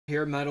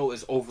Hair metal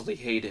is overly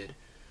hated.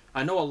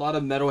 I know a lot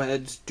of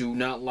metalheads do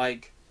not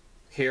like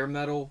hair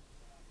metal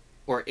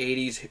or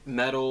 80s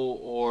metal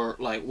or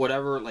like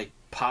whatever, like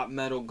pop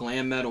metal,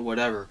 glam metal,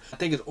 whatever. I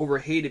think it's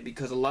overhated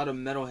because a lot of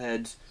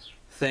metalheads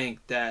think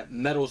that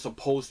metal is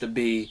supposed to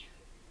be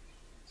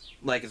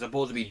like, it's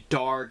supposed to be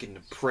dark and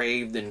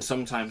depraved and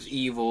sometimes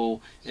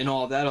evil and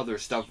all that other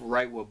stuff,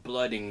 right, with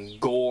blood and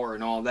gore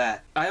and all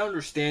that. I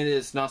understand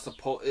it's not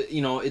supposed,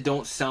 you know, it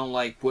don't sound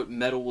like what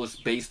metal was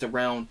based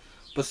around,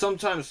 but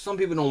sometimes some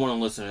people don't want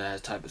to listen to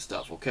that type of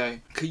stuff,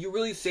 okay? Could you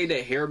really say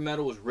that hair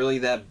metal is really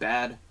that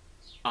bad?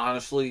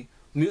 Honestly,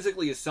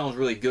 musically it sounds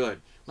really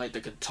good. Like the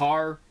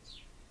guitar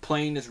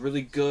playing is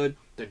really good,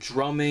 the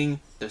drumming,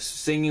 the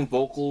singing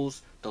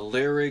vocals, the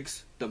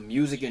lyrics, the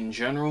music in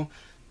general.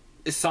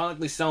 It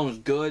sonically sounds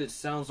good. It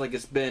sounds like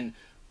it's been,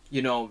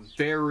 you know,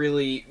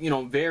 very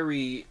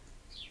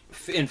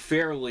and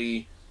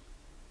fairly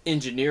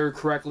engineered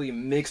correctly,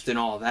 mixed and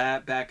all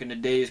that back in the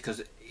days,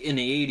 because in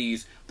the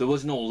 80s there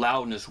was no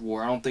loudness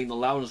war. I don't think the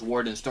loudness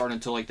war didn't start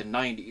until like the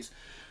 90s.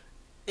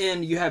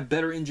 And you had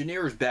better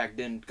engineers back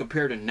then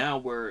compared to now,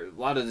 where a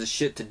lot of the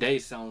shit today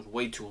sounds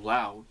way too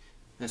loud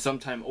and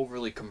sometimes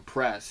overly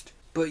compressed.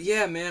 But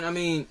yeah, man, I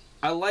mean,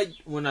 I like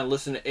when I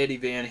listen to Eddie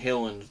Van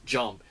Halen's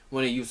Jump,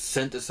 when they use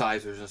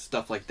synthesizers and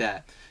stuff like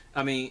that.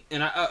 I mean,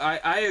 and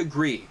I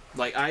agree.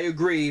 Like, I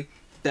agree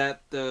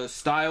that the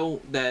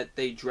style that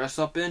they dress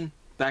up in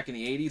back in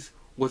the 80s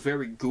was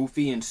very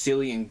goofy and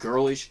silly and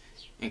girlish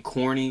and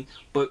corny.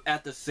 But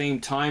at the same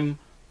time,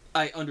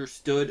 I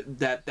understood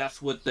that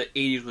that's what the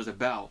 80s was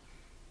about.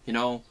 You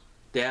know,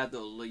 they had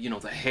the, you know,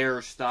 the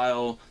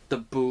hairstyle, the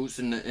boots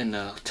and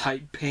the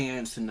tight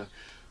pants and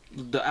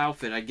the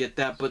outfit. I get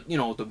that, but you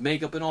know, the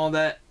makeup and all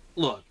that.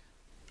 Look,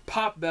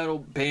 pop metal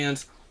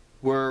bands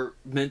were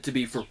meant to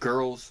be for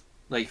girls,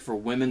 like for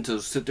women to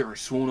sit there and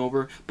swoon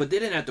over, but they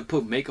didn't have to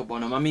put makeup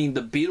on them. I mean,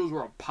 the Beatles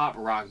were a pop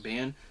rock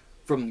band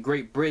from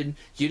Great Britain.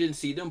 You didn't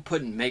see them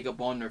putting makeup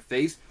on their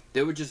face.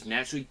 They were just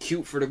naturally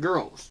cute for the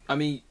girls. I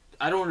mean,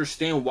 I don't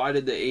understand why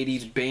did the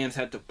 80s bands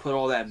have to put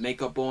all that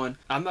makeup on.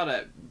 I'm not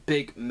a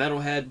big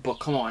metalhead,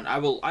 but come on, I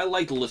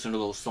like to listen to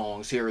those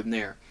songs here and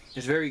there.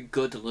 It's very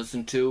good to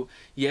listen to.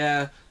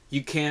 Yeah,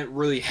 you can't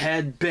really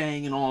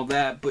headbang and all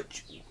that,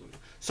 but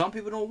some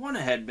people don't want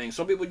to headbang.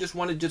 Some people just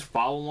want to just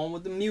follow along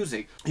with the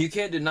music. You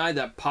can't deny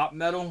that pop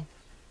metal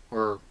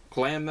or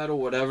glam metal,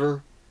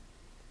 whatever,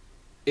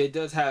 it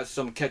does have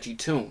some catchy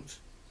tunes.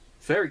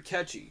 It's very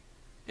catchy,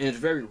 and it's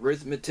very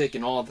rhythmic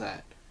and all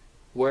that.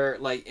 Where,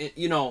 like, it,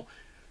 you know,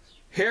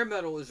 hair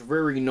metal is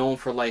very known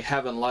for, like,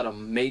 having a lot of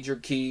major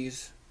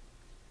keys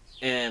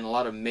and a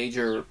lot of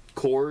major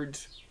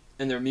chords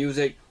in their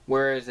music,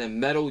 whereas in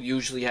metal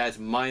usually has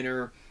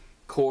minor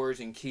chords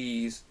and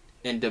keys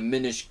and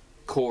diminished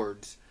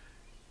chords.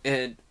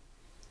 And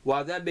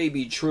while that may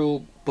be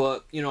true,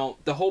 but you know,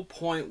 the whole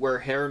point where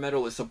hair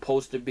metal is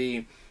supposed to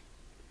be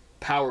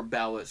power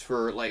ballads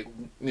for, like,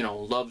 you know,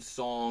 love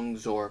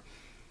songs, or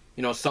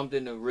you know,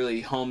 something to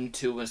really hum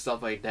to and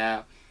stuff like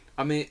that.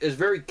 I mean, it's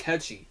very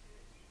catchy.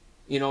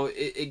 You know,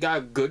 it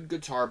got good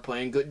guitar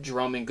playing, good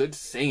drumming, good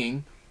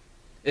singing.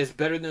 It's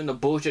better than the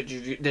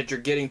bullshit that you're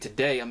getting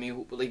today. I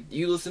mean, like,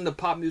 you listen to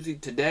pop music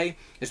today,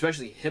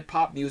 especially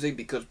hip-hop music,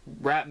 because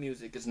rap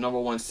music is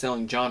 #1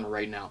 selling genre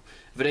right now.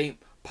 If it ain't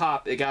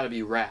pop, it gotta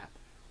be rap.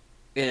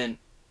 And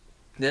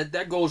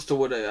that goes to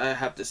what I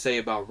have to say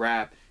about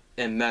rap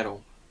and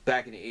metal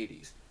back in the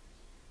 80s.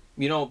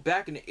 You know,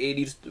 back in the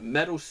 80s, the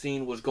metal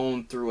scene was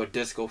going through a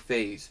disco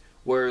phase,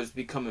 where it's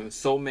becoming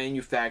so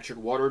manufactured,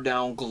 watered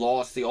down,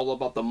 glossy, all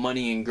about the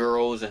money and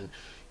girls and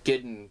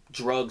getting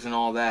drugs and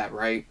all that,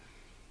 right?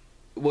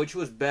 Which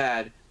was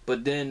bad,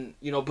 but then,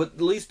 you know, but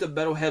at least the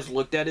metalheads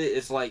looked at it,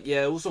 it's like,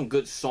 yeah, it was some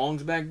good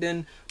songs back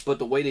then, but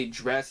the way they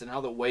dressed and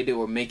how the way they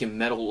were making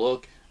metal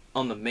look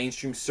on the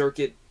mainstream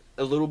circuit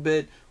a little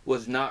bit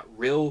was not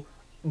real,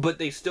 but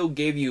they still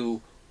gave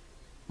you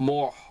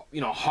more,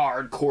 you know,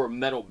 hardcore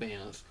metal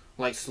bands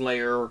like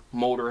Slayer,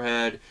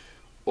 Motorhead,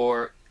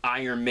 or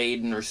Iron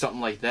Maiden or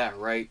something like that,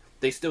 right?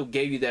 They still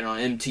gave you that on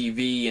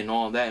MTV and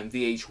all that and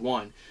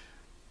VH1.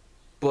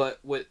 But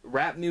with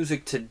rap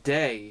music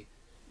today,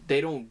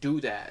 they don't do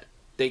that.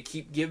 They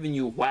keep giving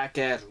you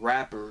whack-ass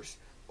rappers,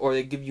 or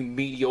they give you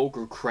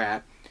mediocre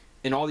crap.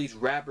 And all these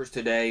rappers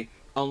today,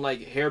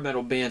 unlike hair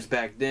metal bands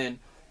back then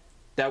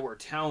that were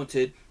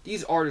talented,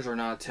 these artists are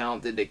not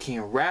talented. They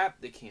can't rap,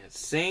 they can't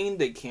sing,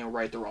 they can't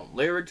write their own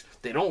lyrics.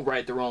 They don't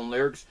write their own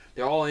lyrics.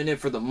 They're all in it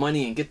for the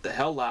money and get the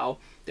hell out.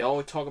 They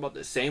always talk about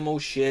the same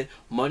old shit.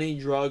 Money,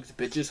 drugs,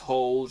 bitches,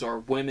 hoes, or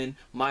women.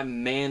 My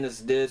man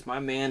is this, my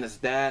man is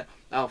that.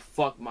 I'll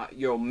fuck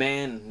your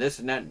man, and this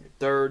and that and the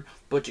third.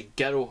 Bunch of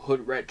ghetto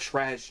hood rat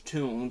trash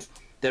tunes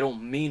that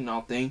don't mean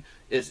nothing.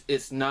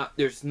 It's not,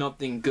 there's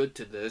nothing good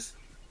to this.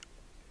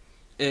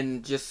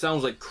 And just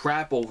sounds like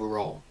crap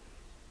overall.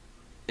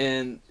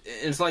 And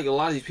it's like a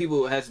lot of these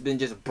people has been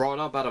just brought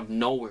up out of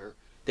nowhere.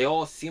 They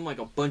all seem like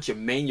a bunch of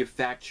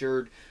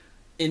manufactured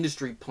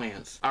industry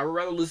plants. I would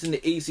rather listen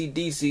to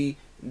AC/DC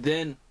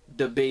than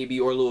the Baby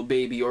or Lil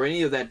Baby or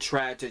any of that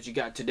trash that you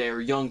got today,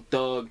 or Young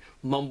Thug,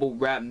 mumble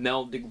rap,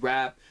 melodic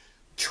rap,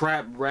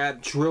 trap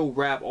rap, drill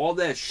rap, all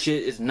that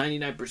shit is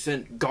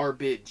 99%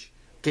 garbage.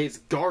 Okay, it's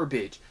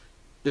garbage.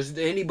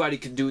 Anybody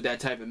can do that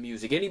type of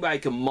music. Anybody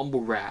can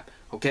mumble rap,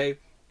 okay?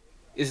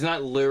 It's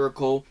not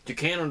lyrical. You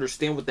can't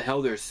understand what the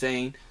hell they're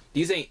saying.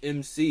 These ain't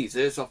MCs.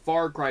 It's a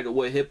far cry to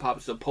what hip-hop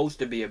is supposed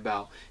to be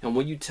about. And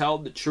when you tell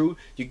the truth,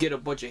 you get a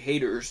bunch of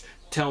haters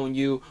telling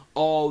you,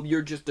 "Oh,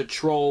 you're just a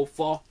troll.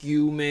 Fuck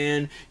you,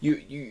 man.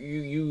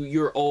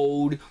 You're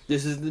old.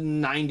 This is the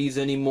 90s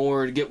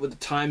anymore. Get with the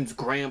times,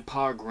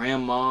 grandpa,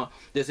 grandma.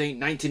 This ain't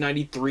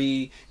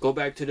 1993. Go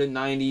back to the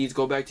 90s.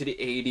 Go back to the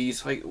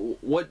 80s." Like,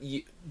 what?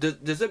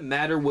 Does it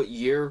matter what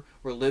year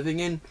we're living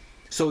in?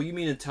 So you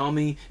mean to tell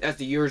me as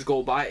the years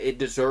go by, it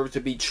deserves to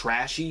be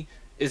trashy?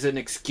 Is an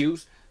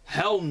excuse?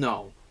 Hell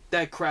no.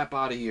 That crap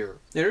out of here.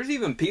 There's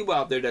even people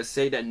out there that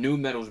say that nu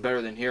metal is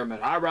better than hair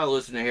metal. I'd rather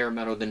listen to hair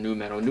metal than nu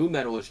metal. Nu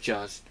metal is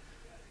just,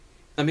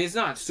 I mean, it's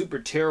not super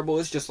terrible.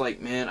 It's just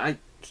like, man,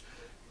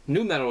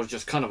 nu metal is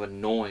just kind of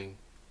annoying.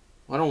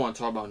 I don't want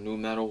to talk about nu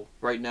metal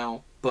right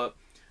now, but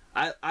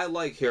I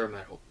like hair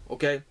metal,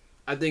 okay?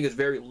 I think it's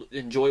very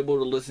enjoyable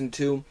to listen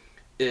to.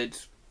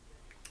 It's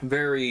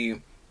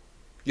very,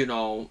 you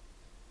know,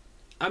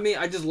 I mean,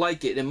 I just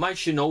like it. And Mike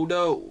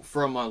Shinoda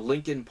from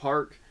Linkin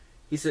Park,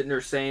 he's sitting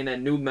there saying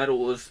that nu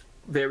metal is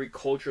very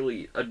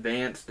culturally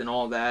advanced and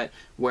all that,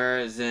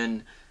 whereas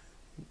in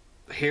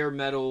hair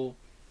metal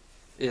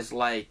is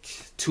like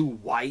too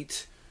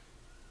white.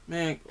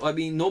 Man, I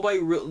mean, a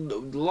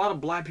lot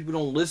of black people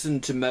don't listen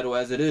to metal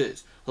as it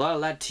is. A lot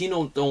of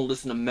Latinos don't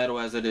listen to metal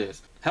as it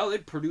is. Hell, they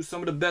produce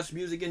some of the best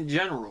music in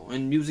general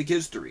in music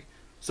history.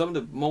 Some of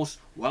the most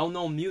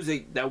well-known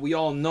music that we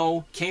all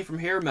know came from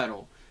hair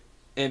metal.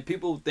 And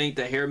people think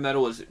that hair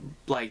metal is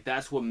like,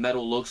 that's what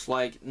metal looks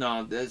like.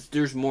 No,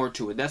 there's more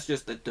to it. That's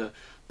just the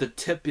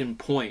tipping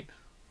point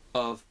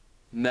of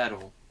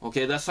metal.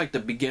 Okay, that's like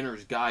the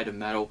beginner's guide to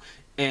metal.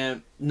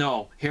 And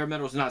no, hair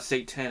metal is not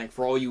satanic.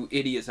 For all you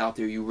idiots out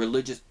there, you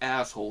religious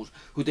assholes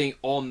who think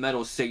all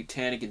metal is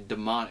satanic and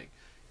demonic.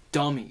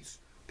 Dummies.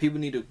 People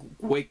need to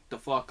wake the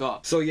fuck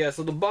up. So yeah,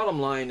 so the bottom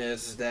line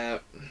is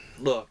that,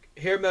 look,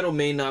 hair metal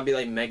may not be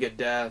like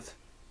Megadeth,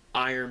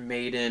 Iron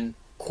Maiden,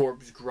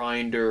 Corpse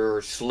Grinder,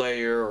 or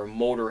Slayer, or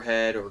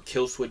Motorhead, or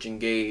Killswitch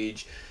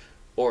Engage,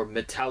 or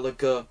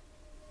Metallica.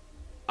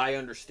 I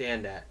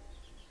understand that.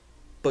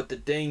 But the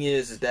thing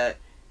is that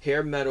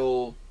hair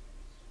metal,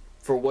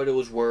 for what it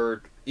was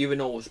worth, even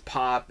though it was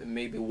pop and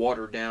maybe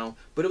watered down,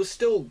 but it was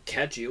still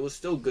catchy. It was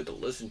still good to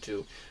listen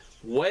to.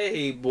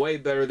 Way, way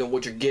better than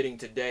what you're getting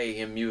today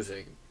in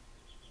music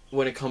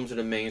when it comes to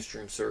the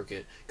mainstream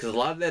circuit. Because a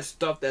lot of that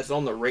stuff that's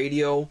on the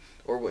radio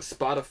or with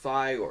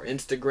Spotify or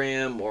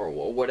Instagram or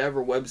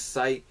whatever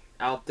website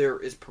out there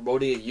is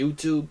promoting at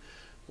YouTube,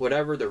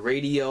 whatever, the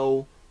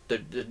radio, the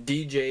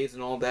DJs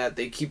and all that,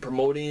 they keep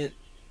promoting it.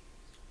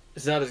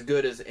 It's not as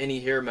good as any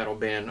hair metal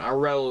band. I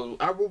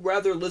would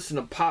rather listen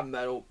to pop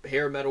metal,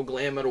 hair metal,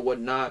 glam metal,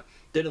 whatnot,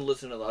 than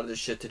listen to a lot of this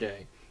shit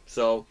today.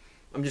 So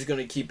I'm just going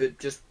to keep it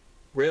just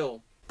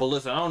real. But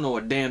listen, I don't know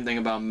a damn thing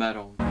about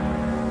metal.